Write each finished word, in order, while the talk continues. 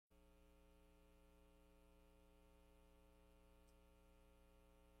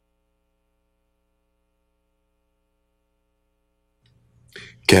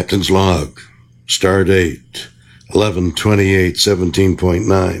Captain's log, stardate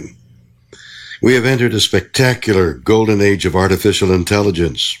 11/28/17.9. We have entered a spectacular golden age of artificial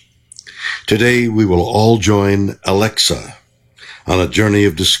intelligence. Today we will all join Alexa on a journey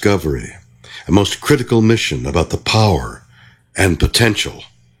of discovery, a most critical mission about the power and potential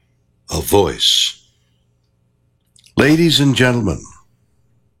of voice. Ladies and gentlemen,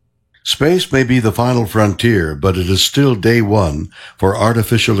 space may be the final frontier, but it is still day one for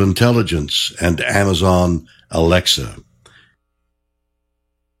artificial intelligence and Amazon Alexa.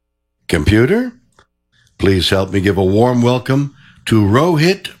 Computer, please help me give a warm welcome to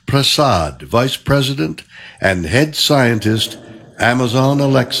Rohit Prasad, Vice President and Head Scientist, Amazon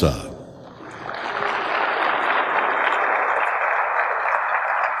Alexa.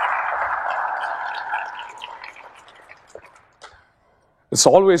 It's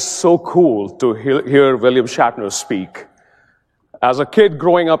always so cool to hear William Shatner speak. As a kid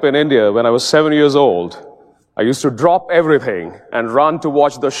growing up in India, when I was 7 years old, I used to drop everything and run to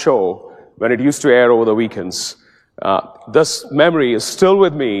watch the show when it used to air over the weekends. This memory is still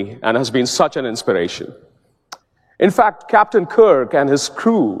with me and has been such an inspiration. In fact, Captain Kirk and his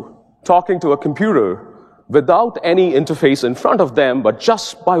crew talking to a computer without any interface in front of them, but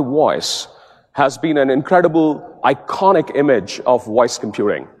just by voice, has been an incredible, iconic image of voice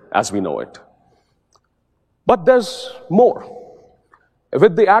computing as we know it. But there's more.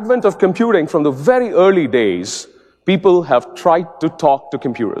 With the advent of computing from the very early days, people have tried to talk to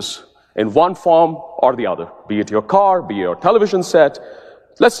computers in one form or the other, be it your car, be it your television set.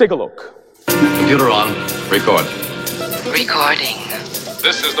 Let's take a look. Computer on. Record. Recording.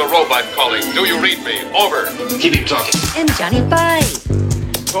 This is the robot calling. Do you read me? Over. Keep him talking. And Johnny Five.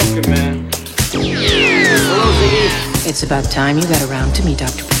 Talking, man. Hello, Ziggy. It's about time you got around to me,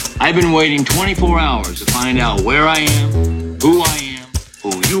 Dr. I've been waiting 24 hours to find out where I am, who I am,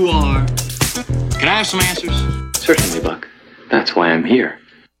 who you are. Can I have some answers? Certainly, Buck. That's why I'm here.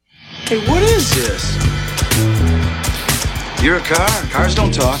 Hey, what is this? You're a car. Cars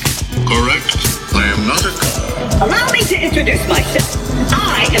don't talk. Correct. I am not a car. Allow me to introduce myself.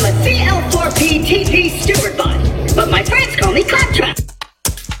 I am a CL4P-TP steward bot, but my friends call me Claptrap.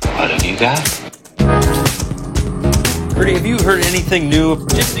 What have you got? Bertie, have you heard anything new?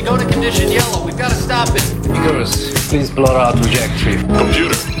 Gypsy, go to condition yellow. We've got to stop it. Icarus, please blot out trajectory.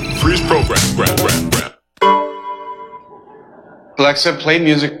 Computer, freeze program. Alexa, play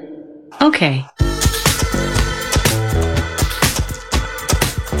music. Okay.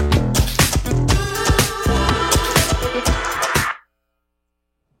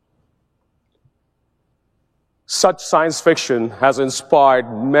 Such science fiction has inspired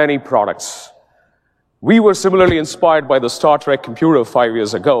many products. We were similarly inspired by the Star Trek computer 5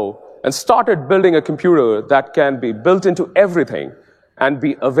 years ago and started building a computer that can be built into everything and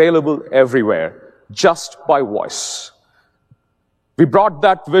be available everywhere, just by voice. We brought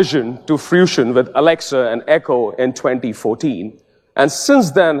that vision to fruition with Alexa and Echo in 2014, and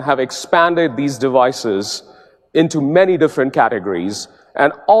since then have expanded these devices into many different categories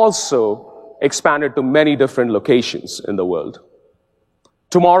and also expanded to many different locations in the world.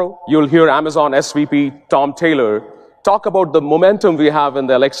 Tomorrow, you'll hear Amazon SVP Tom Taylor talk about the momentum we have in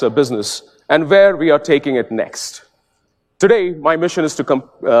the Alexa business and where we are taking it next. Today, my mission is to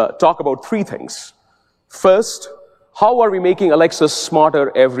talk about three things. First, how are we making Alexa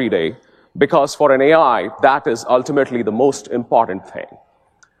smarter every day? Because for an AI, that is ultimately the most important thing.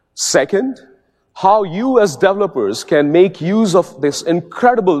 Second, how you as developers can make use of this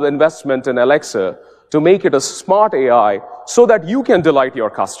incredible investment in Alexa to make it a smart AI so that you can delight your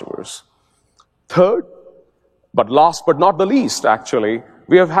customers. Third, but last but not the least, actually,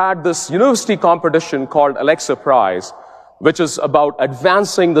 we have had this university competition called Alexa Prize, which is about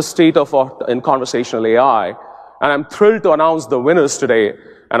advancing the state of art in conversational AI. And I'm thrilled to announce the winners today.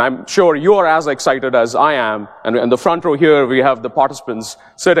 And I'm sure you're as excited as I am. And in the front row here, we have the participants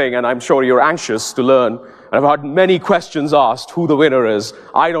sitting, and I'm sure you're anxious to learn. And I've had many questions asked who the winner is.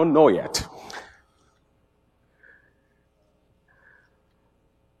 I don't know yet.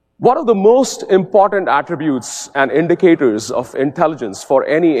 One of the most important attributes and indicators of intelligence for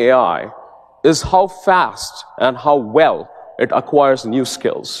any AI is how fast and how well it acquires new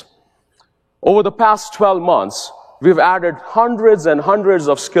skills. Over the past 12 months, we've added hundreds and hundreds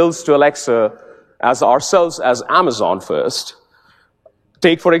of skills to Alexa as ourselves as Amazon first.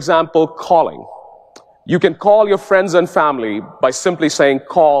 Take, for example, calling. You can call your friends and family by simply saying,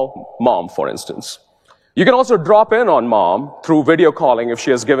 call mom, for instance. You can also drop in on mom through video calling if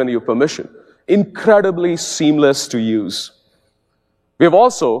she has given you permission. Incredibly seamless to use. We have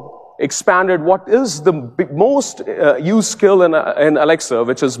also expanded what is the most used skill in Alexa,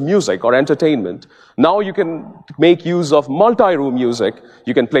 which is music or entertainment. Now you can make use of multi-room music.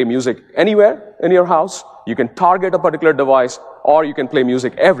 You can play music anywhere in your house. You can target a particular device, or you can play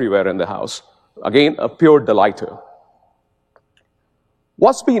music everywhere in the house. Again, a pure delighter.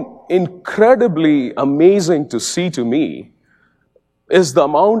 What's been incredibly amazing to see to me is the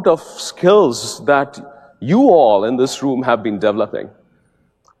amount of skills that you all in this room have been developing.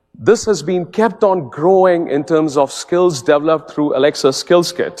 This has been kept on growing in terms of skills developed through Alexa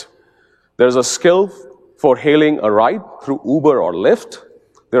Skills Kit. There's a skill for hailing a ride through Uber or Lyft.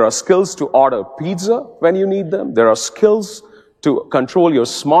 There are skills to order pizza when you need them. There are skills to control your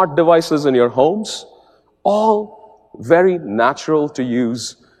smart devices in your homes. All very natural to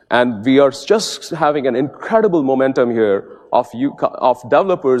use. And we are just having an incredible momentum here of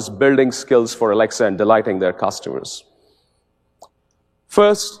developers building skills for Alexa and delighting their customers.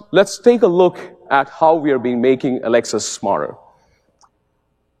 First, let's take a look at how we are making Alexa smarter.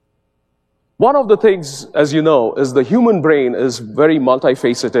 One of the things, as you know, is the human brain is very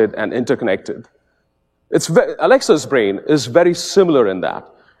multifaceted and interconnected. Alexa's brain is very similar in that.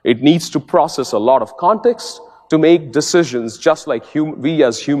 It needs to process a lot of context to make decisions just like we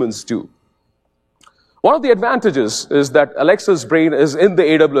as humans do. One of the advantages is that Alexa's brain is in the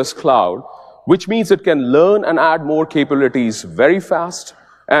AWS cloud, which means it can learn and add more capabilities very fast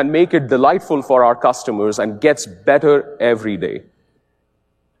and make it delightful for our customers and gets better every day.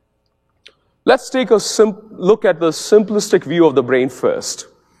 Let's take a look at the simplistic view of the brain first.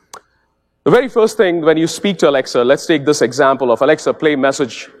 The very first thing when you speak to Alexa, let's take this example of Alexa, play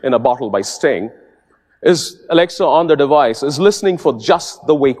Message in a Bottle by Sting, is Alexa on the device is listening for just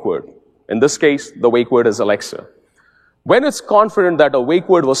the wake word. In this case, the wake word is Alexa. When it's confident that a wake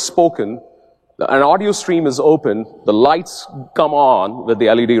word was spoken, an audio stream is open, the lights come on with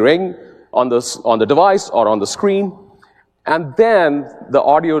the LED ring on the device or on the screen, and then the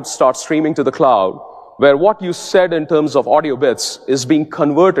audio starts streaming to the cloud, where what you said in terms of audio bits is being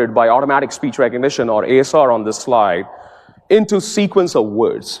converted by automatic speech recognition, or ASR on this slide, into sequence of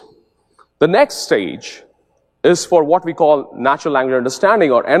words. The next stage is for what we call natural language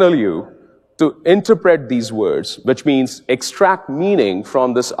understanding, or NLU, to interpret these words, which means extract meaning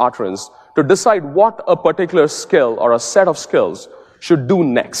from this utterance to decide what a particular skill or a set of skills should do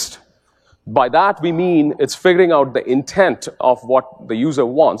next. By that, we mean it's figuring out the intent of what the user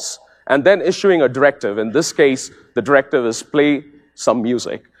wants and then issuing a directive. In this case, the directive is play some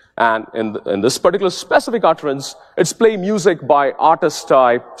music. And in this particular specific utterance, it's play music by artist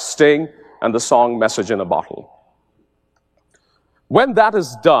type Sting and the song Message in a Bottle. When that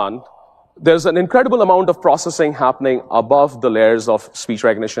is done, there's an incredible amount of processing happening above the layers of speech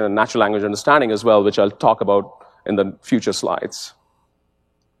recognition and natural language understanding as well, which I'll talk about in the future slides.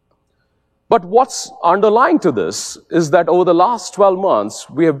 But what's underlying to this is that over the last 12 months,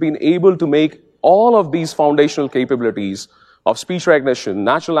 we have been able to make all of these foundational capabilities of speech recognition,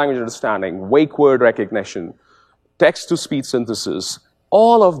 natural language understanding, wake word recognition, text-to-speech synthesis,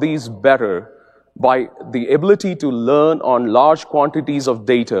 all of these better by the ability to learn on large quantities of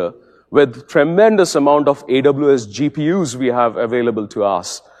data with tremendous amount of AWS GPUs we have available to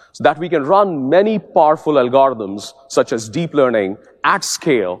us, so that we can run many powerful algorithms, such as deep learning, at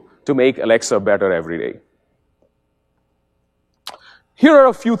scale, to make Alexa better every day. Here are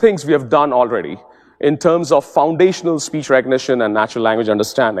a few things we have done already in terms of foundational speech recognition and natural language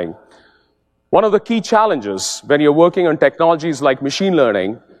understanding. One of the key challenges when you're working on technologies like machine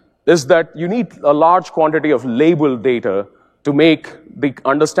learning is that you need a large quantity of labeled data to make the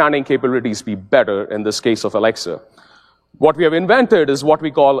understanding capabilities be better, in this case of Alexa. What we have invented is what we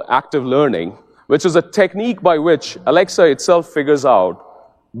call active learning, which is a technique by which Alexa itself figures out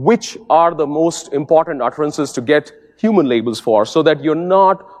which are the most important utterances to get human labels for, so that you're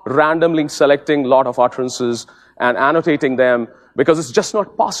not randomly selecting a lot of utterances and annotating them, because it's just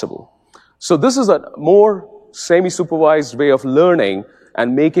not possible. So this is a more semi-supervised way of learning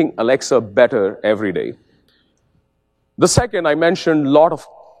and making Alexa better every day. The second, I mentioned, a lot of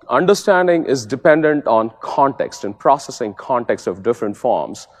understanding is dependent on context and processing context of different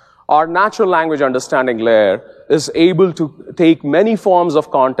forms. Our natural language understanding layer is able to take many forms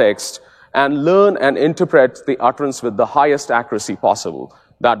of context and learn and interpret the utterance with the highest accuracy possible.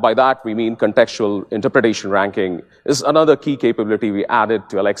 By that, we mean contextual interpretation ranking is another key capability we added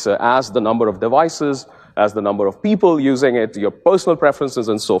to Alexa, as the number of devices, as the number of people using it, your personal preferences,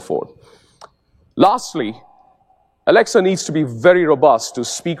 and so forth. Lastly, Alexa needs to be very robust to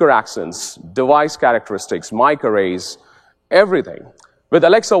speaker accents, device characteristics, mic arrays, everything. With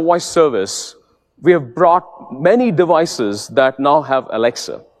Alexa Voice Service, we have brought many devices that now have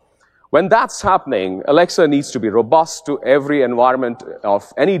Alexa. When that's happening, Alexa needs to be robust to every environment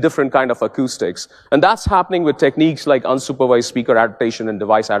of any different kind of acoustics. And that's happening with techniques like unsupervised speaker adaptation and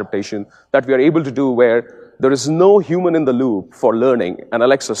device adaptation that we are able to do where there is no human in the loop for learning, and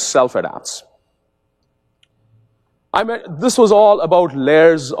Alexa self-adapts. This was all about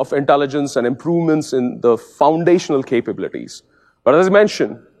layers of intelligence and improvements in the foundational capabilities. But as I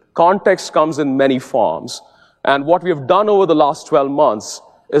mentioned, context comes in many forms. And what we have done over the last 12 months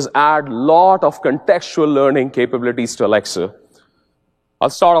is add a lot of contextual learning capabilities to Alexa. I'll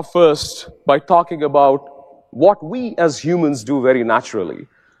start off first by talking about what we as humans do very naturally.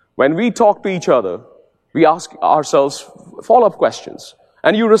 When we talk to each other, we ask ourselves follow-up questions.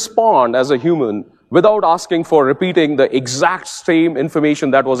 And you respond as a human without asking for repeating the exact same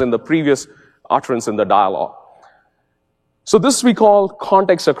information that was in the previous utterance in the dialogue. So this we call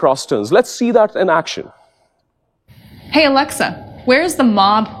context across turns. Let's see that in action. Hey Alexa, where's the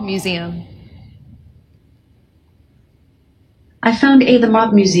Mob Museum? I found the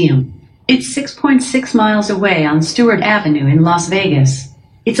Mob Museum. It's 6.6 miles away on Stewart Avenue in Las Vegas.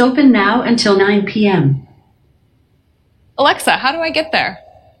 It's open now until 9 p.m. Alexa, how do I get there?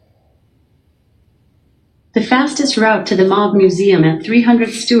 The fastest route to the Mob Museum at 300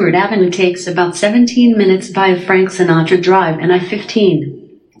 Stewart Avenue takes about 17 minutes via Frank Sinatra Drive and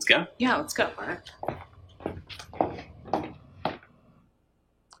I-15. Let's go. Yeah, let's go. All right.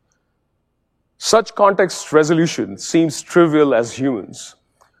 Such context resolution seems trivial as humans.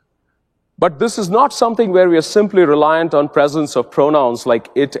 But this is not something where we are simply reliant on presence of pronouns like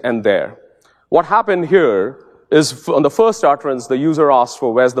it and there. What happened here is on the first utterance, the user asked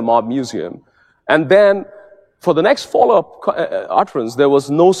for where's the Mob Museum. And then for the next follow-up utterance, there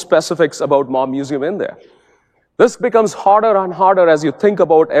was no specifics about Mob Museum in there. This becomes harder and harder as you think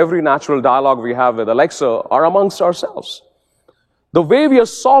about every natural dialogue we have with Alexa or amongst ourselves. The way we are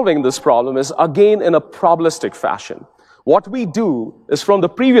solving this problem is again in a probabilistic fashion. What we do is from the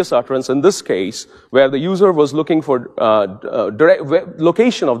previous utterance, in this case, where the user was looking for direct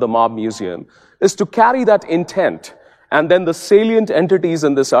location of the Mob Museum, is to carry that intent and then the salient entities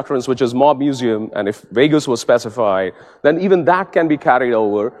in this utterance, which is Mob Museum, and if Vegas was specified, then even that can be carried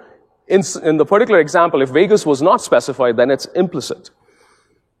over. In the particular example, if Vegas was not specified, then it's implicit.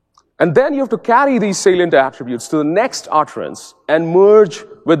 And then you have to carry these salient attributes to the next utterance and merge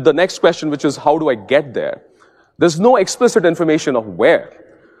with the next question, which is how do I get there? There's no explicit information of where.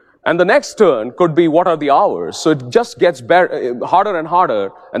 And the next turn could be what are the hours. So it just gets harder and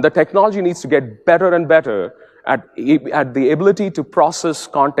harder, and the technology needs to get better and better at the ability to process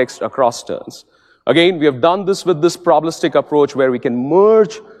context across turns. Again, we have done this with this probabilistic approach where we can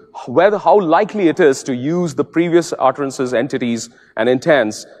merge how likely it is to use the previous utterances, entities, and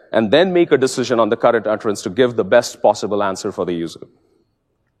intents, and then make a decision on the current utterance to give the best possible answer for the user.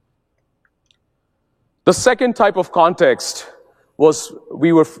 The second type of context was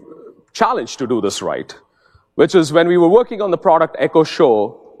we were challenged to do this right, which is when we were working on the product Echo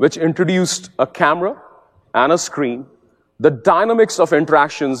Show, which introduced a camera and a screen, the dynamics of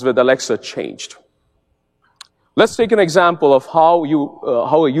interactions with Alexa changed. Let's take an example of how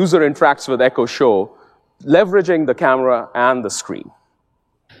a user interacts with Echo Show, leveraging the camera and the screen.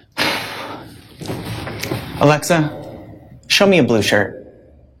 Alexa, show me a blue shirt.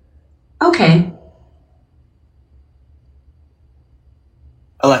 Okay.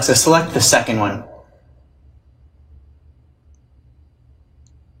 Alexa, select the second one.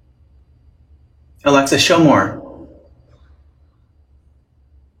 Alexa, show more.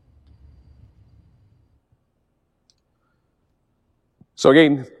 So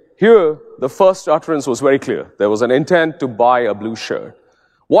again, here, the first utterance was very clear. There was an intent to buy a blue shirt.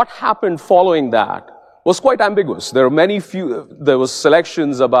 What happened following that was quite ambiguous. There was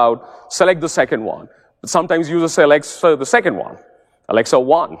selections about select the second one. But sometimes users select the second one, Alexa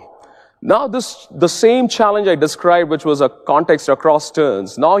 1. Now the same challenge I described, which was a context across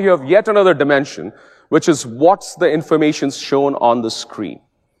turns, now you have yet another dimension, which is what's the information shown on the screen.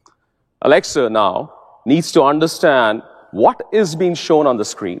 Alexa now needs to understand what is being shown on the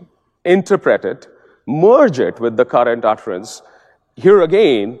screen, interpret it, merge it with the current utterance. Here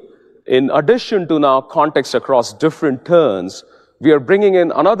again, in addition to now context across different turns, we are bringing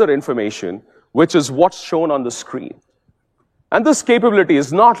in another information, which is what's shown on the screen. And this capability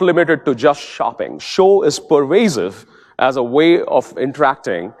is not limited to just shopping. Show is pervasive as a way of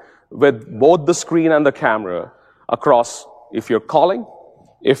interacting with both the screen and the camera across, if you're calling,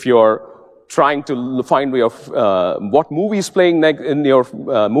 if you're trying to find what movie is playing in your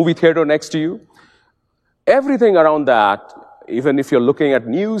movie theater next to you. Everything around that, even if you're looking at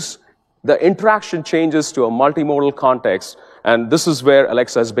news, the interaction changes to a multimodal context, And this is where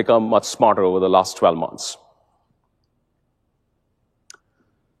Alexa has become much smarter over the last 12 months.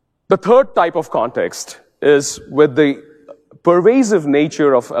 The third type of context is with the pervasive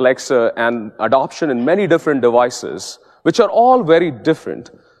nature of Alexa and adoption in many different devices, which are all very different.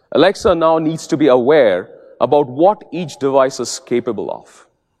 Alexa now needs to be aware about what each device is capable of.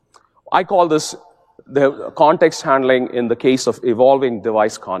 I call this the context handling in the case of evolving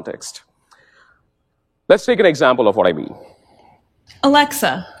device context. Let's take an example of what I mean.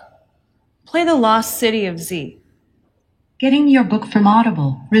 Alexa, play The Lost City of Z. Getting your book from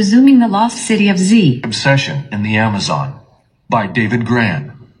Audible. Resuming The Lost City of Z. Obsession in the Amazon by David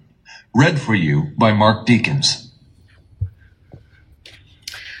Grann. Read for you by Mark Deakins.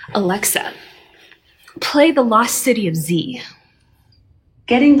 Alexa, play The Lost City of Z.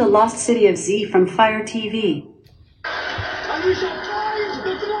 Getting The Lost City of Z from Fire TV.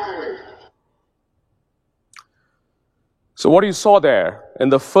 So what you saw there in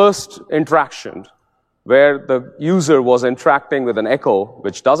the first interaction, where the user was interacting with an Echo,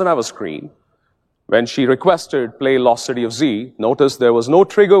 which doesn't have a screen, when she requested play Lost City of Z, notice there was no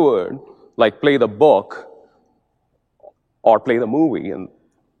trigger word like play the book or play the movie. And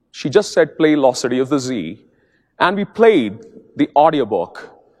she just said play Lost City of the Z. And we played the audiobook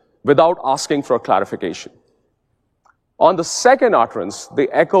without asking for clarification. On the second utterance, the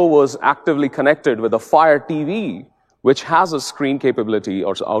Echo was actively connected with a Fire TV, which has a screen capability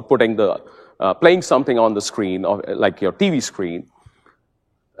or outputting the playing something on the screen, or like your TV screen.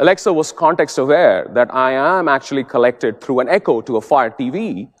 Alexa was context aware that I am actually connected through an Echo to a Fire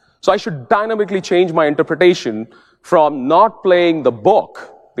TV, so I should dynamically change my interpretation from not playing the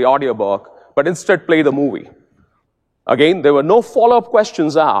book, the audiobook, but instead play the movie. Again, there were no follow-up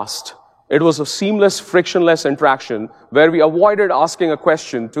questions asked. It was a seamless, frictionless interaction where we avoided asking a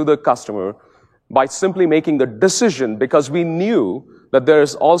question to the customer by simply making the decision because we knew that there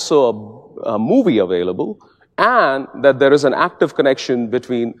is also a movie available and that there is an active connection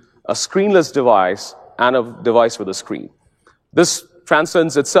between a screenless device and a device with a screen. This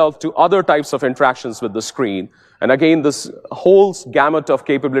transcends itself to other types of interactions with the screen. And again, this whole gamut of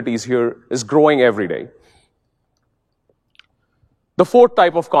capabilities here is growing every day. The fourth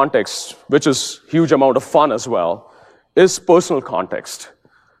type of context, which is a huge amount of fun as well, is personal context.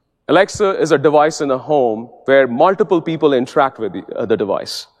 Alexa is a device in a home where multiple people interact with the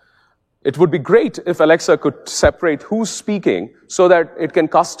device. It would be great if Alexa could separate who's speaking so that it can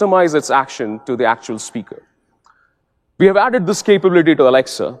customize its action to the actual speaker. We have added this capability to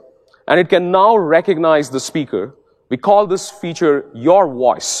Alexa, and it can now recognize the speaker. We call this feature Your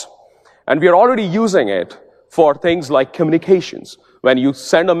Voice, and we are already using it for things like communications. When you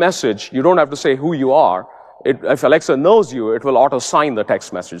send a message, you don't have to say who you are. If Alexa knows you, it will auto-sign the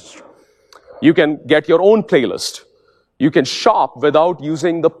text message. You can get your own playlist. You can shop without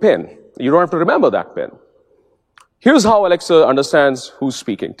using the PIN. You don't have to remember that PIN. Here's how Alexa understands who's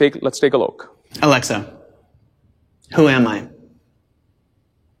speaking. Let's take a look. Alexa, who am I?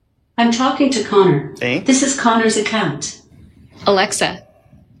 I'm talking to Connor. Hey? This is Connor's account. Alexa,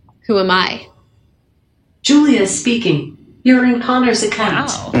 who am I? Julia is speaking. You're in Connor's account.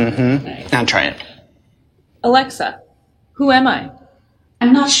 Wow. Mm-hmm. Now try it. Alexa, who am I?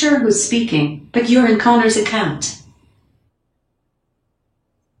 I'm not sure who's speaking, but you're in Connor's account.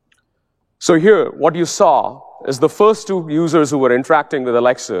 So here, what you saw is the first two users who were interacting with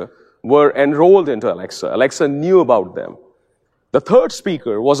Alexa were enrolled into Alexa. Alexa knew about them. The third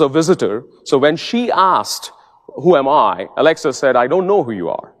speaker was a visitor, so when she asked, who am I? Alexa said, I don't know who you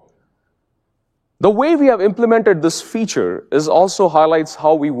are. The way we have implemented this feature is also highlights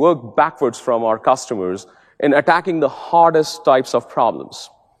how we work backwards from our customers in attacking the hardest types of problems.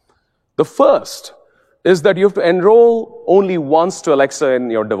 The first is that you have to enroll only once to Alexa in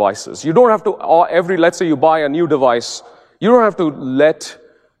your devices. You don't have to, let's say you buy a new device, you don't have to let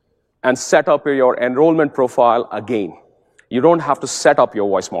and set up your enrollment profile again. You don't have to set up your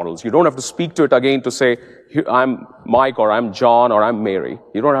voice models. You don't have to speak to it again to say, I'm Mike, or I'm John, or I'm Mary.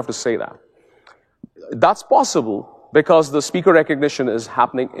 You don't have to say that. That's possible because the speaker recognition is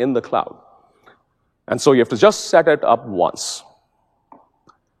happening in the cloud. And so you have to just set it up once.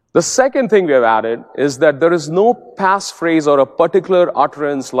 The second thing we have added is that there is no passphrase or a particular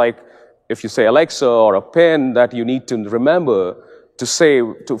utterance like if you say Alexa or a PIN that you need to remember to say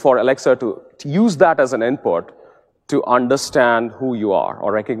for Alexa to use that as an input to understand who you are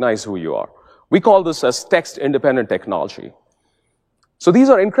or recognize who you are. We call this as text-independent technology. So these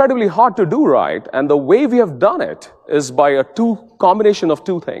are incredibly hard to do right, and the way we have done it is by a combination of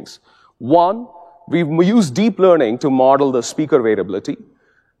two things. One, we use deep learning to model the speaker variability.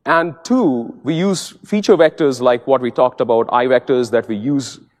 And two, we use feature vectors like what we talked about, iVectors that we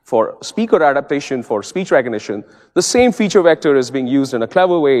use for speaker adaptation, for speech recognition. The same feature vector is being used in a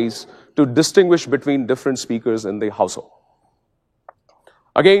clever ways to distinguish between different speakers in the household.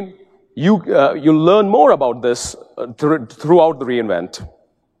 Again, you'll learn more about this throughout the reInvent.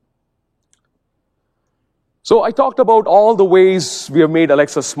 So I talked about all the ways we have made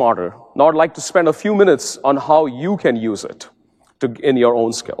Alexa smarter. Now I'd like to spend a few minutes on how you can use it in your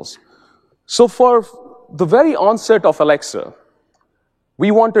own skills. So for the very onset of Alexa, we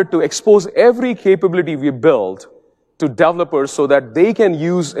wanted to expose every capability we build to developers so that they can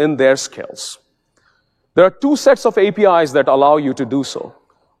use in their skills. There are two sets of APIs that allow you to do so.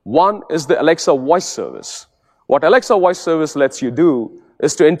 One is the Alexa Voice Service. What Alexa Voice Service lets you do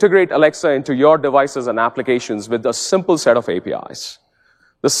is to integrate Alexa into your devices and applications with a simple set of APIs.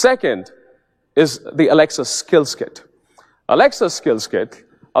 The second is the Alexa Skills Kit. Alexa Skills Kit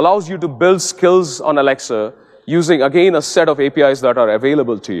allows you to build skills on Alexa using, again, a set of APIs that are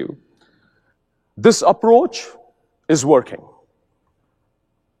available to you. This approach is working.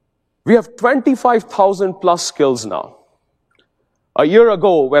 We have 25,000 plus skills now. A year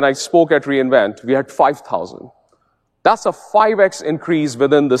ago, when I spoke at reInvent, we had 5,000. That's a 5x increase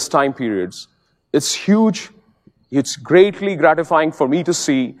within this time period. It's huge. It's greatly gratifying for me to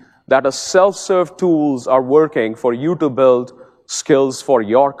see that a self-serve tools are working for you to build skills for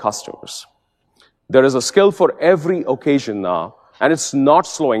your customers. There is a skill for every occasion now, and it's not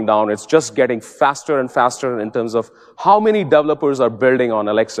slowing down. It's just getting faster and faster in terms of how many developers are building on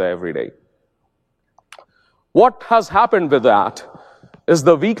Alexa every day. What has happened with that is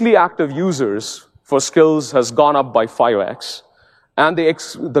the weekly active users for skills has gone up by 5x, and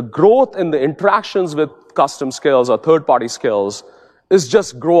the growth in the interactions with custom skills or third-party skills is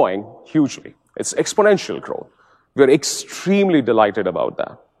just growing hugely. It's exponential growth. We're extremely delighted about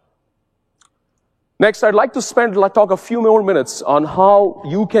that. Next, I'd like to talk a few more minutes on how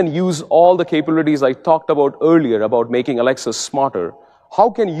you can use all the capabilities I talked about earlier about making Alexa smarter. How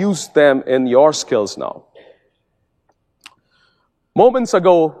can you use them in your skills now? Moments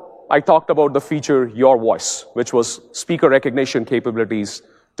ago, I talked about the feature Your Voice, which was speaker recognition capabilities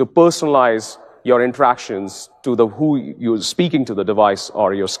to personalize your interactions to who you're speaking to, the device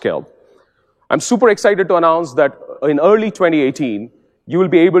or your skill. I'm super excited to announce that in early 2018, you will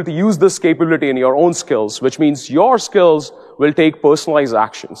be able to use this capability in your own skills, which means your skills will take personalized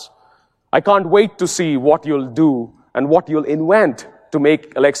actions. I can't wait to see what you'll do and what you'll invent to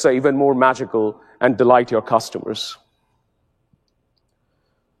make Alexa even more magical and delight your customers.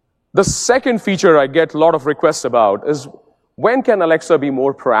 The second feature I get a lot of requests about is, when can Alexa be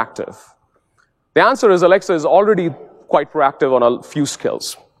more proactive? The answer is Alexa is already quite proactive on a few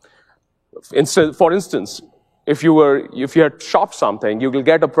skills. For instance, if you had shopped something, you will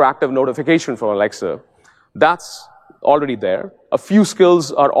get a proactive notification from Alexa. That's already there. A few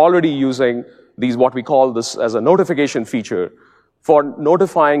skills are already using these, what we call this as a notification feature, for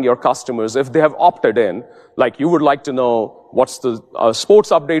notifying your customers if they have opted in, like you would like to know what's the sports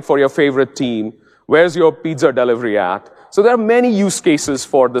update for your favorite team, where's your pizza delivery at. So there are many use cases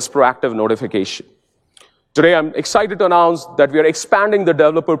for this proactive notification. Today, I'm excited to announce that we are expanding the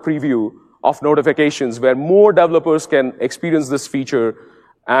developer preview of notifications where more developers can experience this feature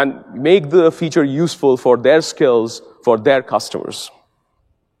and make the feature useful for their skills, for their customers.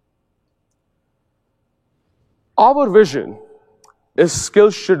 Our vision is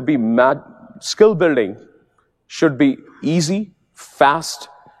skill building should be easy, fast,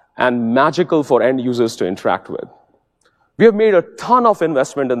 and magical for end users to interact with. We have made a ton of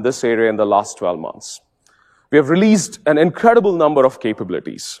investment in this area in the last 12 months. We have released an incredible number of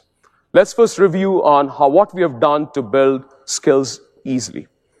capabilities. Let's first review on what we have done to build skills easily.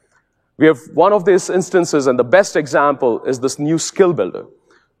 We have one of these instances, and the best example is this new skill builder,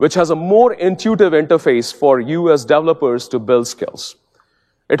 which has a more intuitive interface for you as developers to build skills.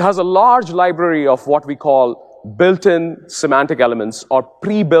 It has a large library of what we call built-in semantic elements or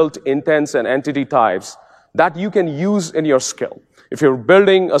pre-built intents and entity types that you can use in your skill. If you're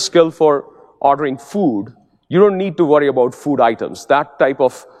building a skill for ordering food, you don't need to worry about food items. That type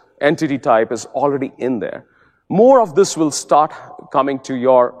of entity type is already in there. More of this will start coming to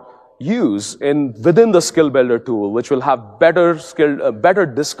your use within the skill builder tool, which will have better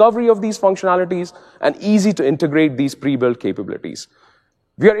discovery of these functionalities and easy to integrate these pre-built capabilities.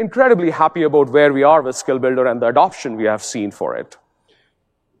 We are incredibly happy about where we are with skill builder and the adoption we have seen for it.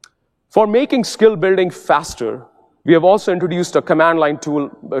 For making skill building faster, we have also introduced a command line tool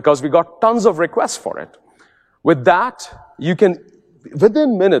because we got tons of requests for it. With that, you can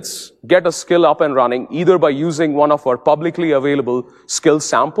within minutes, get a skill up and running, either by using one of our publicly available skill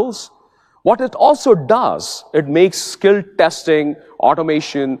samples. What it also does, it makes skill testing,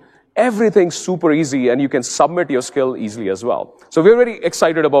 automation, everything super easy, and you can submit your skill easily as well. So we're very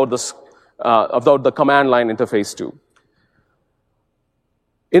excited about this, about the command line interface too.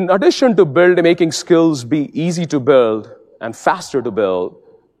 In addition to making skills be easy to build and faster to build,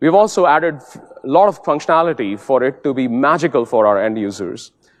 we've also added a lot of functionality for it to be magical for our end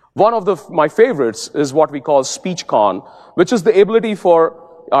users. One of my favorites is what we call SpeechCon, which is the ability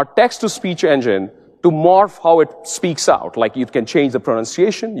for our text-to-speech engine to morph how it speaks out. Like you can change the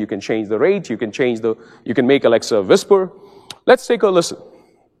pronunciation, you can change the rate, you can make Alexa whisper. Let's take a listen.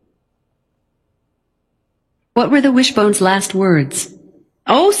 What were the Wishbone's last words?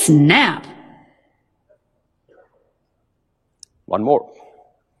 Oh, snap! One more.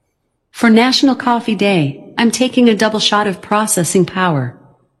 For National Coffee Day, I'm taking a double shot of processing power.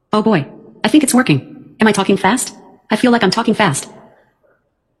 Oh boy, I think it's working. Am I talking fast? I feel like I'm talking fast.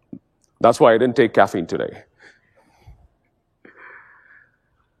 That's why I didn't take caffeine today.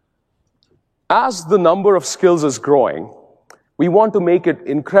 As the number of skills is growing, we want to make it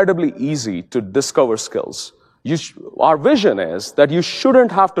incredibly easy to discover skills. Our vision is that you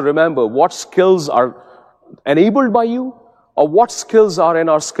shouldn't have to remember what skills are enabled by you or what skills are in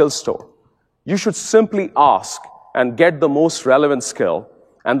our skill store. You should simply ask and get the most relevant skill,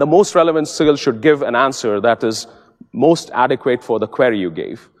 and the most relevant skill should give an answer that is most adequate for the query you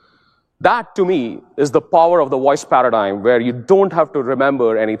gave. That, to me, is the power of the voice paradigm, where you don't have to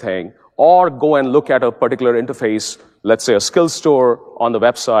remember anything or go and look at a particular interface, let's say a skill store on the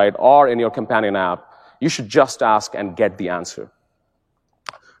website or in your companion app. You should just ask and get the answer.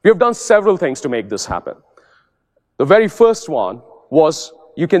 We have done several things to make this happen. The very first one was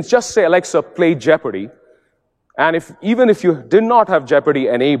you can just say, Alexa, play Jeopardy. And even if you did not have Jeopardy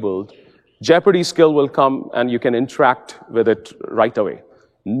enabled, Jeopardy skill will come and you can interact with it right away.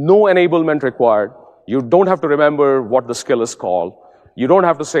 No enablement required. You don't have to remember what the skill is called. You don't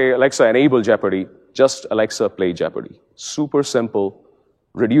have to say, Alexa, enable Jeopardy. Just Alexa, play Jeopardy. Super simple,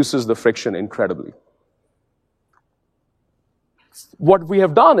 reduces the friction incredibly. What we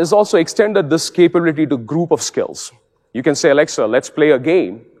have done is also extended this capability to group of skills. You can say, Alexa, let's play a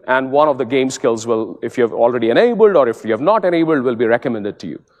game, and one of the game skills will, if you have already enabled or if you have not enabled, will be recommended to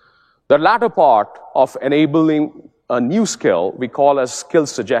you. The latter part of enabling a new skill we call as skill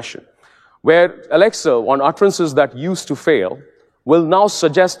suggestion, where Alexa, on utterances that used to fail, will now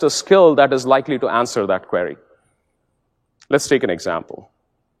suggest a skill that is likely to answer that query. Let's take an example.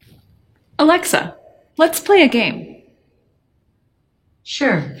 Alexa, let's play a game.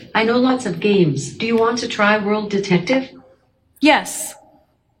 Sure, I know lots of games. Do you want to try World Detective? Yes.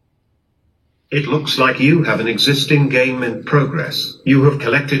 It looks like you have an existing game in progress. You have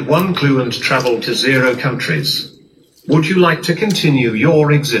collected 1 clue and traveled to 0 countries. Would you like to continue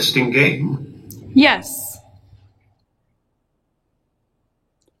your existing game? Yes.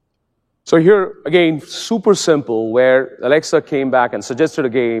 So here, again, super simple, where Alexa came back and suggested a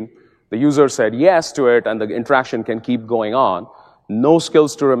game, the user said yes to it, and the interaction can keep going on. No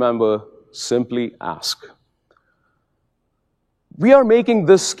skills to remember, simply ask. We are making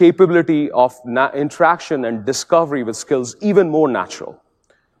this capability of interaction and discovery with skills even more natural.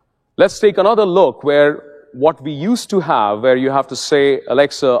 Let's take another look where what we used to have, where you have to say,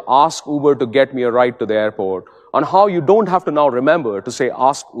 Alexa, ask Uber to get me a ride to the airport, on how you don't have to now remember to say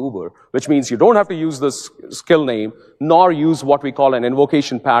ask Uber, which means you don't have to use this skill name, nor use what we call an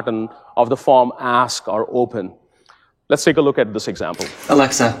invocation pattern of the form ask or open. Let's take a look at this example.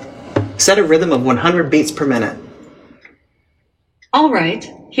 Alexa, set a rhythm of 100 beats per minute. All right,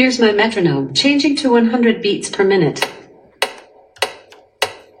 here's my metronome, changing to 100 beats per minute.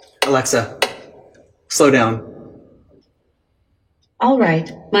 Alexa, slow down. All right,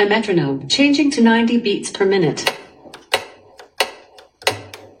 my metronome, changing to 90 beats per minute.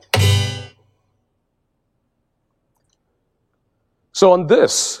 So on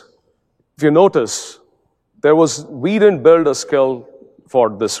this, if you notice, we didn't build a skill for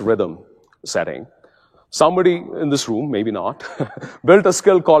this rhythm setting. Somebody in this room, maybe not, built a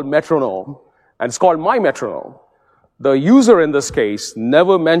skill called metronome, and it's called my metronome. The user in this case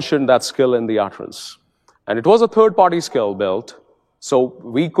never mentioned that skill in the utterance. And it was a third-party skill built, so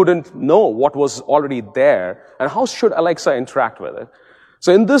we couldn't know what was already there and how should Alexa interact with it.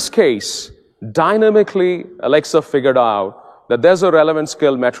 So in this case, dynamically, Alexa figured out that there's a relevant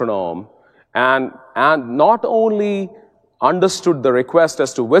skill metronome, and not only understood the request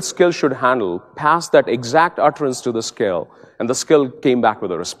as to which skill should handle, passed that exact utterance to the skill, and the skill came back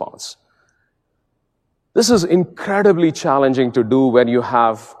with a response. This is incredibly challenging to do when you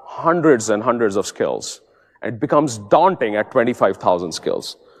have hundreds and hundreds of skills. It becomes daunting at 25,000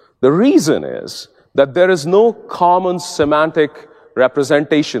 skills. The reason is that there is no common semantic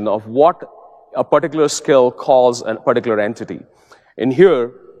representation of what a particular skill calls a particular entity. In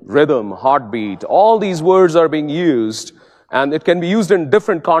here, rhythm, heartbeat, all these words are being used, and it can be used in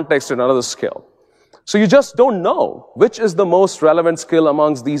different contexts in another skill. So you just don't know which is the most relevant skill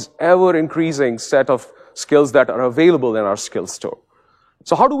amongst these ever-increasing set of skills that are available in our skill store.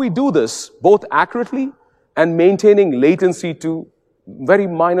 So how do we do this both accurately and maintaining latency to very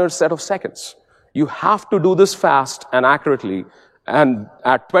minor set of seconds? You have to do this fast and accurately, and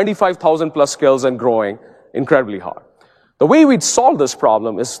at 25,000 plus skills and growing, incredibly hard. The way we'd solve this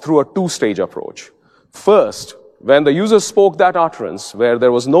problem is through a two-stage approach. First, when the user spoke that utterance, where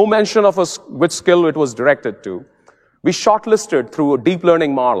there was no mention of which skill it was directed to, we shortlisted through deep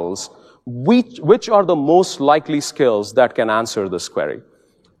learning models which are the most likely skills that can answer this query.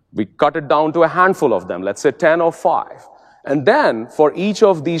 We cut it down to a handful of them, let's say 10 or 5. And then, for each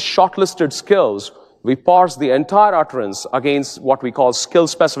of these shortlisted skills, we parse the entire utterance against what we call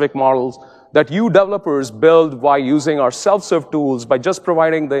skill-specific models that you developers build by using our self-serve tools by just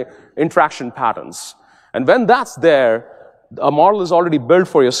providing the interaction patterns. And when that's there, a model is already built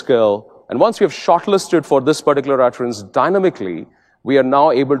for your skill. And once we have shortlisted for this particular utterance dynamically, we are now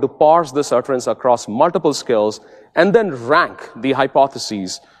able to parse this utterance across multiple skills and then rank the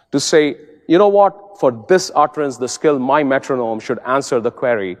hypotheses to say, you know what, for this utterance, the skill my metronome should answer the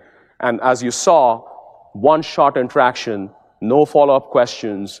query. And as you saw, one-shot interaction, no follow-up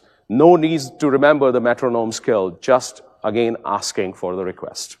questions, no need to remember the metronome skill, just, again, asking for the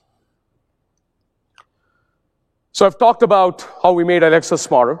request. So I've talked about how we made Alexa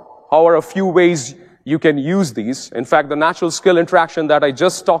smarter. How are a few ways you can use these? In fact, the natural skill interaction that I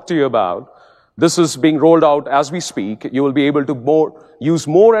just talked to you about, this is being rolled out as we speak. You will be able to use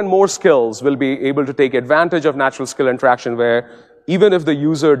more and more skills, will be able to take advantage of natural skill interaction where even if the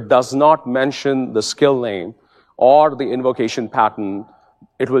user does not mention the skill name or the invocation pattern,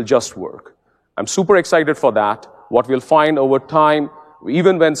 it will just work. I'm super excited for that. What we'll find over time,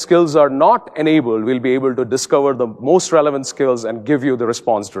 even when skills are not enabled, we'll be able to discover the most relevant skills and give you the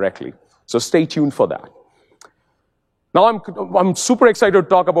response directly. So stay tuned for that. Now I'm super excited to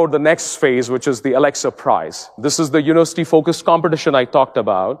talk about the next phase, which is the Alexa Prize. This is the university-focused competition I talked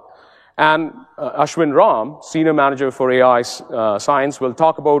about. And Ashwin Ram, Senior Manager for AI Science, will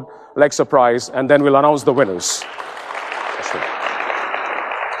talk about Alexa Prize, and then we'll announce the winners. Ashwin.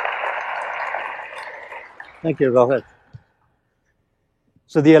 Thank you, Rohit.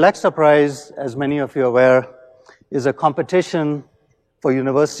 So the Alexa Prize, as many of you are aware, is a competition for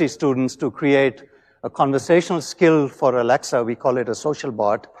university students to create a conversational skill for Alexa. We call it a social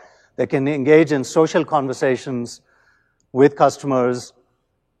bot that can engage in social conversations with customers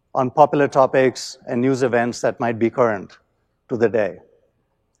on popular topics and news events that might be current to the day.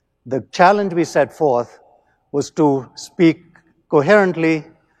 The challenge we set forth was to speak coherently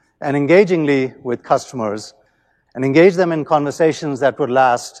and engagingly with customers and engage them in conversations that would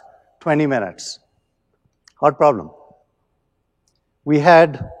last 20 minutes. Hard problem. We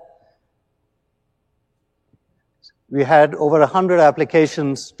had over 100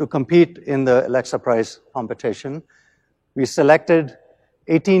 applications to compete in the Alexa Prize competition. We selected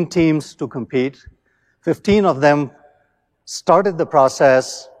 18 teams to compete. 15 of them started the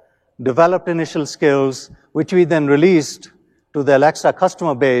process, developed initial skills, which we then released to the Alexa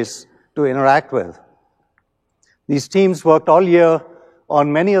customer base to interact with. These teams worked all year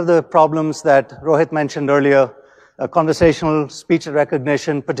on many of the problems that Rohit mentioned earlier, conversational speech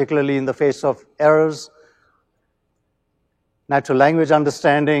recognition, particularly in the face of errors, natural language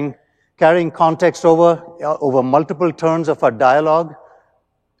understanding, carrying context over multiple turns of a dialogue.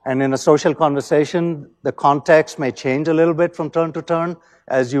 And in a social conversation, the context may change a little bit from turn to turn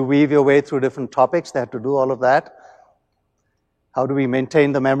as you weave your way through different topics. They have to do all of that. How do we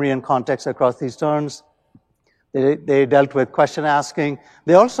maintain the memory and context across these turns? They dealt with question asking.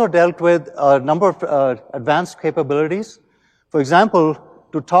 They also dealt with a number of advanced capabilities. For example,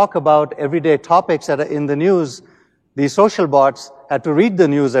 to talk about everyday topics that are in the news, these social bots had to read the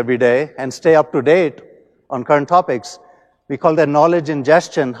news every day and stay up to date on current topics. We call that knowledge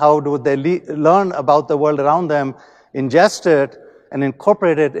ingestion. How do they learn about the world around them, ingest it, and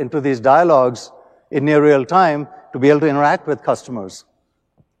incorporate it into these dialogues in near real time to be able to interact with customers?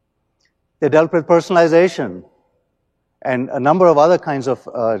 They dealt with personalization and a number of other kinds of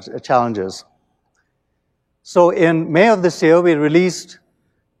challenges. So in May of this year, we released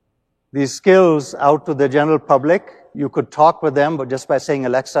these skills out to the general public. You could talk with them, but just by saying,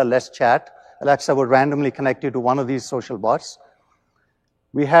 Alexa, let's chat, Alexa would randomly connect you to one of these social bots.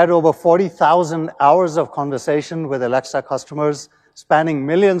 We had over 40,000 hours of conversation with Alexa customers, spanning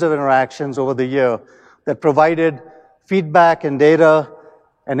millions of interactions over the year that provided feedback and data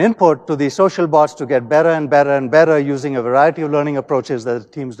and input to these social bots to get better and better and better using a variety of learning approaches that the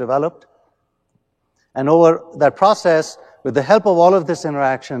teams developed. And over that process, with the help of all of this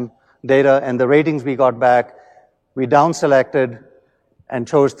interaction data and the ratings we got back, we down-selected and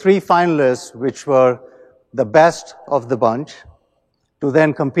chose 3 finalists, which were the best of the bunch, to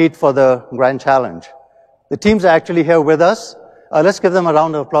then compete for the grand challenge. The teams are actually here with us. Let's give them a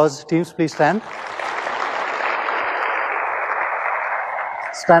round of applause. Teams, please stand.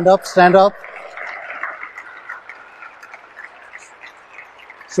 Stand up, stand up.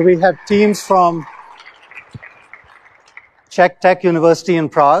 So we have teams from Czech Tech University in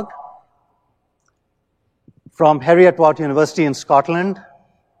Prague, from Heriot-Watt University in Scotland,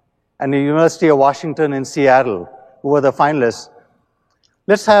 and the University of Washington in Seattle, who were the finalists.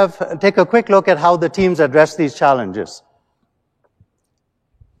 Let's take a quick look at how the teams address these challenges.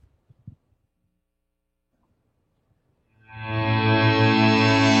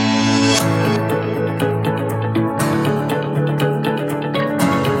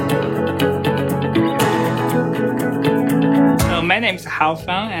 My name is Hao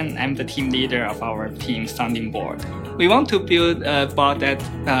Fang, and I'm the team leader of our team sounding board. We want to build a bot that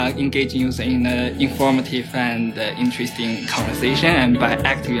engages users in an informative and interesting conversation, and by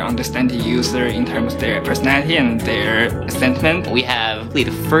actively understanding the user in terms of their personality and their sentiment. We have the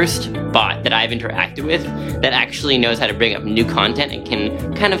first bot that I've interacted with that actually knows how to bring up new content and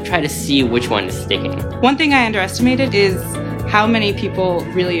can kind of try to see which one is sticking. One thing I underestimated is how many people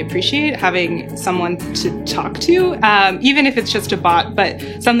really appreciate having someone to talk to, even if it's just a bot, but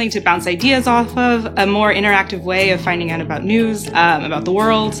something to bounce ideas off of, a more interactive way of finding out about news, about the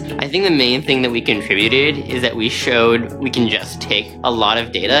world. I think the main thing that we contributed is that we showed we can just take a lot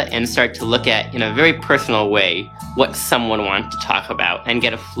of data and start to look at, in a very personal way, what someone wants to talk about and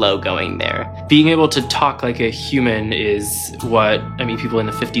get a flow going there. Being able to talk like a human is what, people in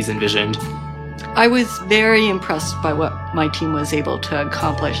the 50s envisioned. I was very impressed by what my team was able to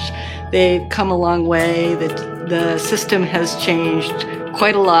accomplish. They've come a long way. The system has changed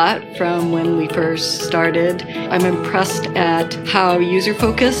quite a lot from when we first started. I'm impressed at how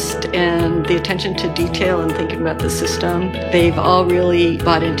user-focused and the attention to detail and thinking about the system. They've all really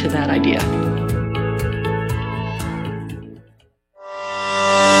bought into that idea.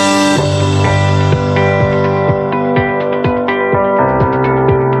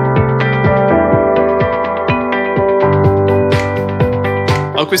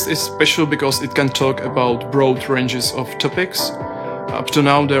 Alquist is special because it can talk about broad ranges of topics. Up to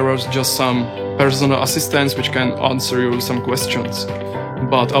now there are just some personal assistants which can answer you some questions,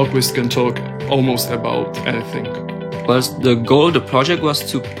 but Alquist can talk almost about anything. The goal of the project was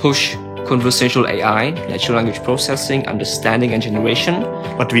to push conversational AI, natural language processing, understanding and generation.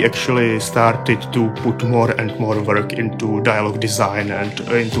 But we actually started to put more and more work into dialogue design and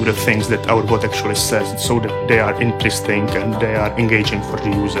into the things that our bot actually says, so that they are interesting and they are engaging for the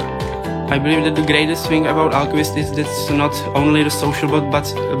user. I believe that the greatest thing about Alquist is that it's not only the social bot,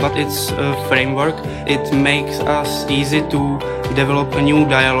 but it's a framework. It makes us easy to develop new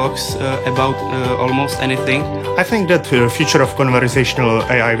dialogues about almost anything. I think that the future of conversational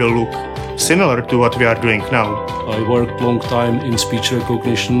AI will look similar to what we are doing now. I worked a long time in speech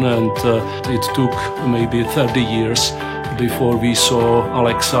recognition, and it took maybe 30 years before we saw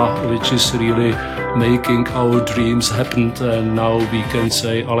Alexa, which is really making our dreams happen. And now we can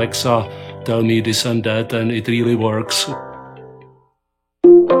say, Alexa, tell me this and that, and it really works.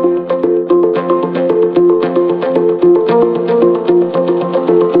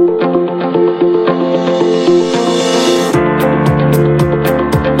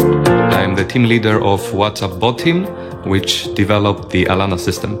 Team leader of WhatsApp bot team, which developed the Alana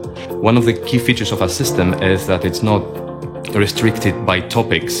system. One of the key features of our system is that it's not restricted by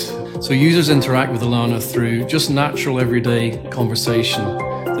topics. So users interact with Alana through just natural everyday conversation.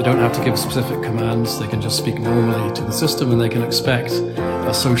 They don't have to give specific commands. They can just speak normally to the system and they can expect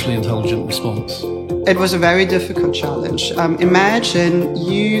a socially intelligent response. It was a very difficult challenge. Imagine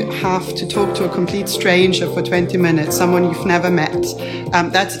you have to talk to a complete stranger for 20 minutes, someone you've never met.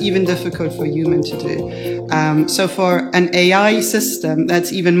 That's even difficult for a human to do. So for an AI system,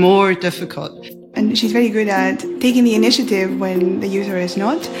 that's even more difficult. And she's very good at taking the initiative when the user is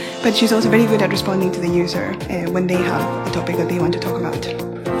not, but she's also very good at responding to the user when they have a topic that they want to talk about.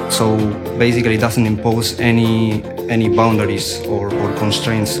 So basically it doesn't impose any boundaries or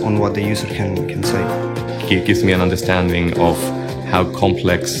constraints on what the user can say. It gives me an understanding of how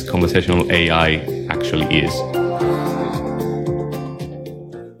complex conversational AI actually is.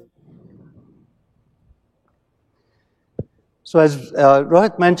 So as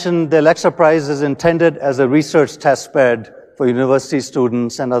Rohit mentioned, the Alexa Prize is intended as a research test bed for university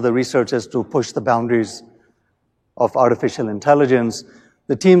students and other researchers to push the boundaries of artificial intelligence.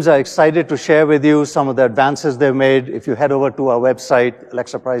 The teams are excited to share with you some of the advances they've made. If you head over to our website,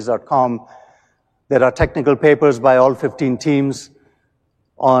 alexaprize.com, there are technical papers by all 15 teams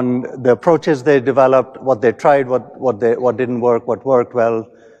on the approaches they developed, what they tried, what didn't work, what worked well.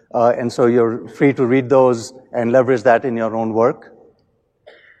 And so you're free to read those and leverage that in your own work.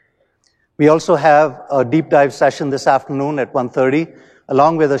 We also have a deep dive session this afternoon at 1:30,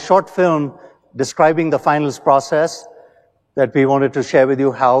 along with a short film describing the finals process that we wanted to share with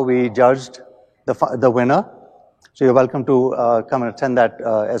you how we judged the winner. So you're welcome to come and attend that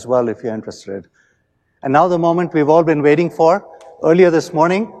as well if you're interested. And now the moment we've all been waiting for. Earlier this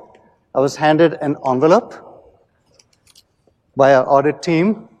morning, I was handed an envelope by our audit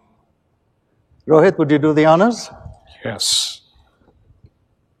team. Rohit, would you do the honors? Yes.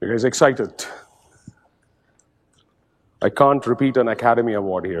 You guys excited? I can't repeat an Academy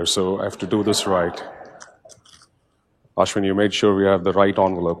Award here, so I have to do this right. Ashwin, you made sure we have the right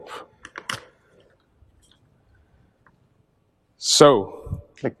envelope. So,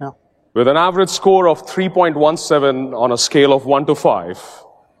 click now. With an average score of 3.17 on a scale of 1 to 5,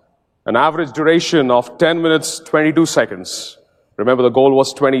 an average duration of 10 minutes, 22 seconds. Remember, the goal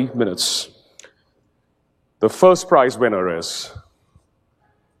was 20 minutes. The first prize winner is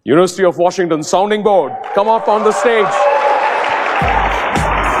University of Washington Sounding Board. Come up on the stage.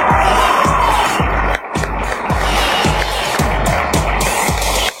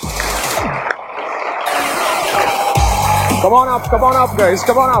 Come on up, guys,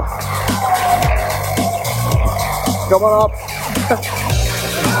 come on up. Come on up.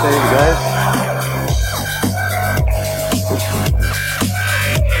 There you go.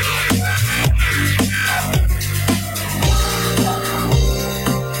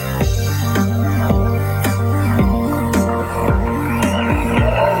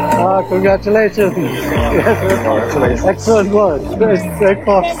 Congratulations. Yes, congratulations. Excellent work. Great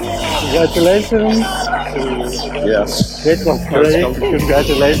work. Congratulations. Yes. Great work. Great.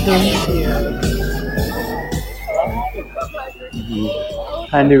 Congratulations.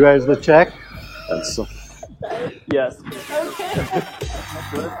 Hand you guys the check. That's so. Yes.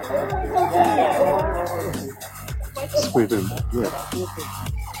 Sweet. Yeah.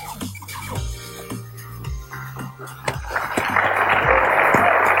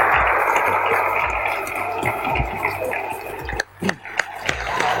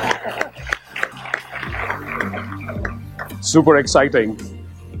 Super exciting.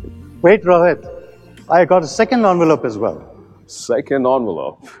 Wait, Rohit. I got a second envelope as well. Second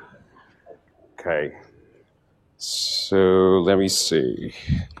envelope. Okay. So let me see.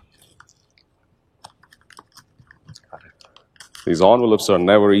 These envelopes are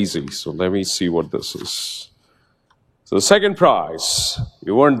never easy, so let me see what this is. So the second prize,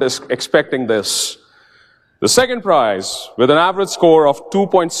 you weren't expecting this. The second prize, with an average score of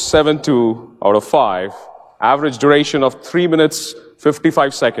 2.72 out of 5, average duration of 3 minutes,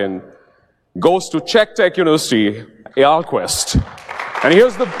 55 seconds, goes to Czech Tech University, Alquest. And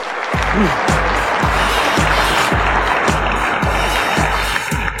here's the...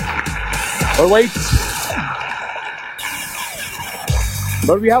 But wait.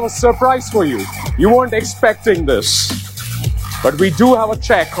 But we have a surprise for you. You weren't expecting this. But we do have a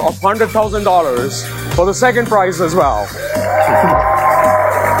check of $100,000 for the second prize as well.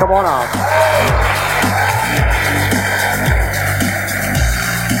 Come on out.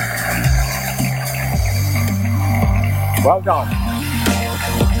 Well done.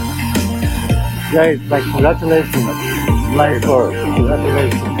 Great, congratulations. Nice work.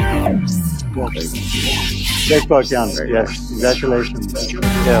 Congratulations. Great work, Jan. Yes, congratulations.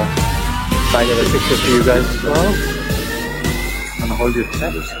 Yeah. I got a picture for you guys as well. I'm gonna hold your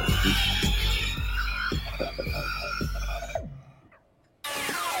check.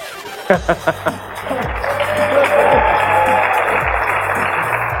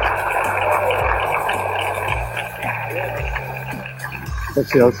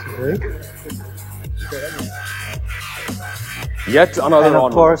 That's yours, right? Yet another and of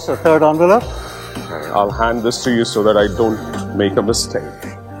envelope. course, a third envelope. Okay, I'll hand this to you so that I don't make a mistake.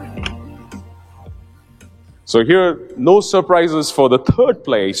 So here, no surprises for the third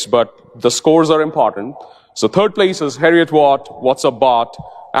place, but the scores are important. So third place is Harriet Watt, WhatsUp Bot,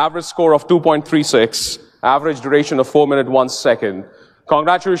 average score of 2.36, average duration of 4 minutes, 1 second.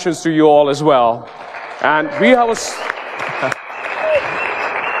 Congratulations to you all as well. And we have a...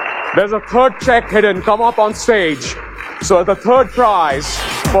 There's a third check hidden. Come up on stage. So the third prize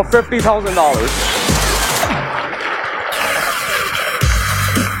for $50,000.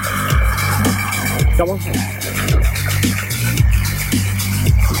 Come on.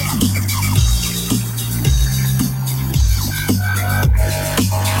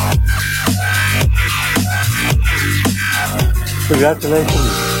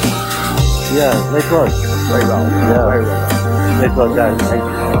 Congratulations. Yeah, nice work. Very well. Yeah. Very well. Nice work, guys. Thank you.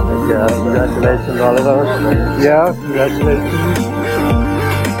 Congratulations, Oliver. Yeah, congratulations.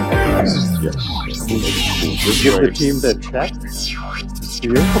 We'll give the team the check. To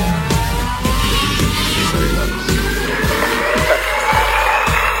you.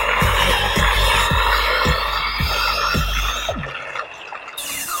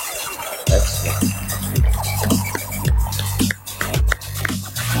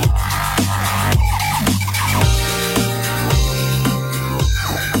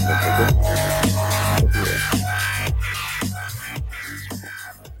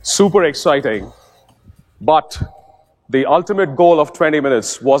 Super exciting, but the ultimate goal of 20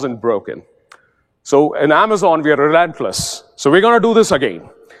 minutes wasn't broken. So in Amazon, we are relentless. So we're going to do this again.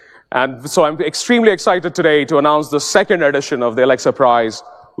 And so I'm extremely excited today to announce the second edition of the Alexa Prize.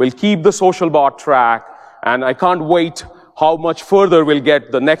 We'll keep the social bot track, and I can't wait how much further we'll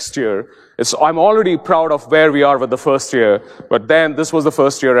get the next year. I'm already proud of where we are with the first year, but then this was the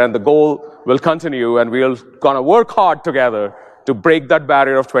first year, and the goal will continue, and we're going to work hard together to break that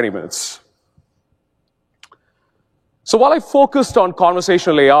barrier of 20 minutes. So while I focused on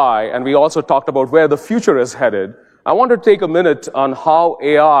conversational AI, and we also talked about where the future is headed, I want to take a minute on how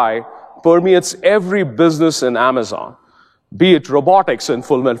AI permeates every business in Amazon, be it robotics and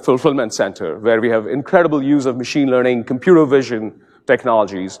fulfillment center, where we have incredible use of machine learning, computer vision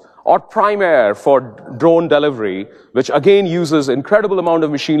technologies, or Prime Air for drone delivery, which again uses incredible amount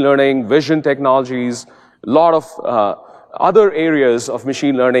of machine learning, vision technologies, a lot of other areas of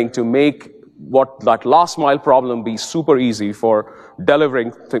machine learning to make what that last mile problem be super easy for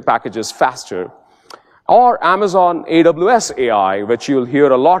delivering packages faster. Or Amazon AWS AI, which you'll hear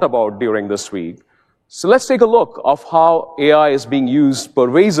a lot about during this week. So let's take a look of how AI is being used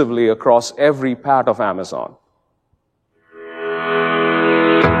pervasively across every part of Amazon.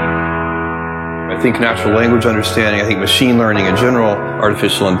 I think natural language understanding, I think machine learning in general,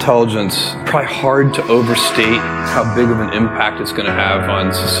 artificial intelligence, probably hard to overstate how big of an impact it's going to have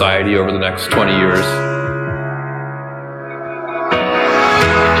on society over the next 20 years.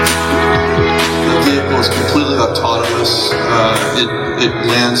 The vehicle is completely autonomous. It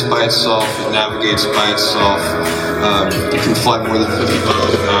lands by itself, it navigates by itself. It can fly more than 50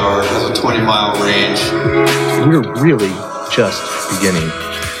 miles an hour, it has a 20-mile range. We're really just beginning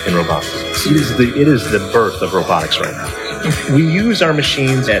in robotics. It is the birth of robotics right now. We use our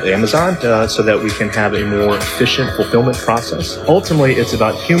machines at Amazon so that we can have a more efficient fulfillment process. Ultimately, it's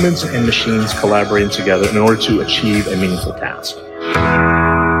about humans and machines collaborating together in order to achieve a meaningful task.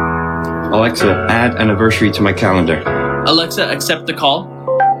 Alexa, add anniversary to my calendar. Alexa, accept the call.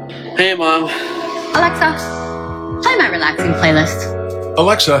 Hey, Mom. Alexa, play my relaxing playlist.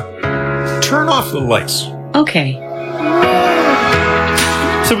 Alexa, turn off the lights. Okay.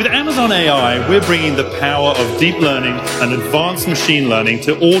 So with Amazon AI, we're bringing the power of deep learning and advanced machine learning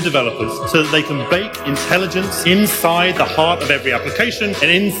to all developers so that they can bake intelligence inside the heart of every application and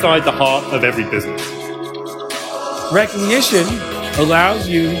inside the heart of every business. Recognition allows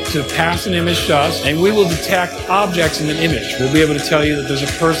you to pass an image to us, and we will detect objects in an image. We'll be able to tell you that there's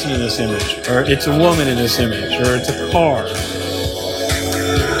a person in this image, or it's a woman in this image, or it's a car.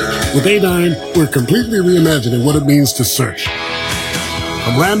 With A9, we're completely reimagining what it means to search.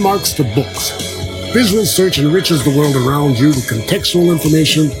 From landmarks to books, visual search enriches the world around you with contextual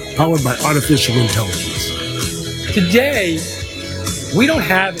information powered by artificial intelligence. Today, we don't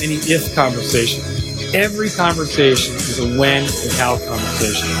have any if conversation. Every conversation is a when and how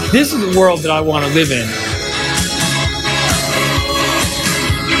conversation. This is the world that I want to live in.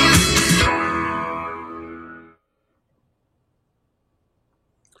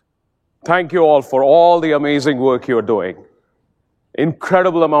 Thank you all for all the amazing work you're doing.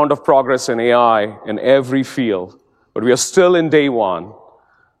 Incredible amount of progress in AI in every field, but we are still in day one.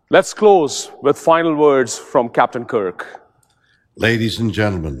 Let's close with final words from Captain Kirk. Ladies and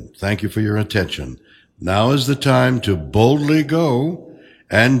gentlemen, thank you for your attention. Now is the time to boldly go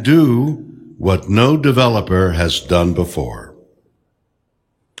and do what no developer has done before.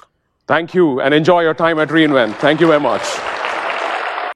 Thank you, and enjoy your time at reInvent. Thank you very much.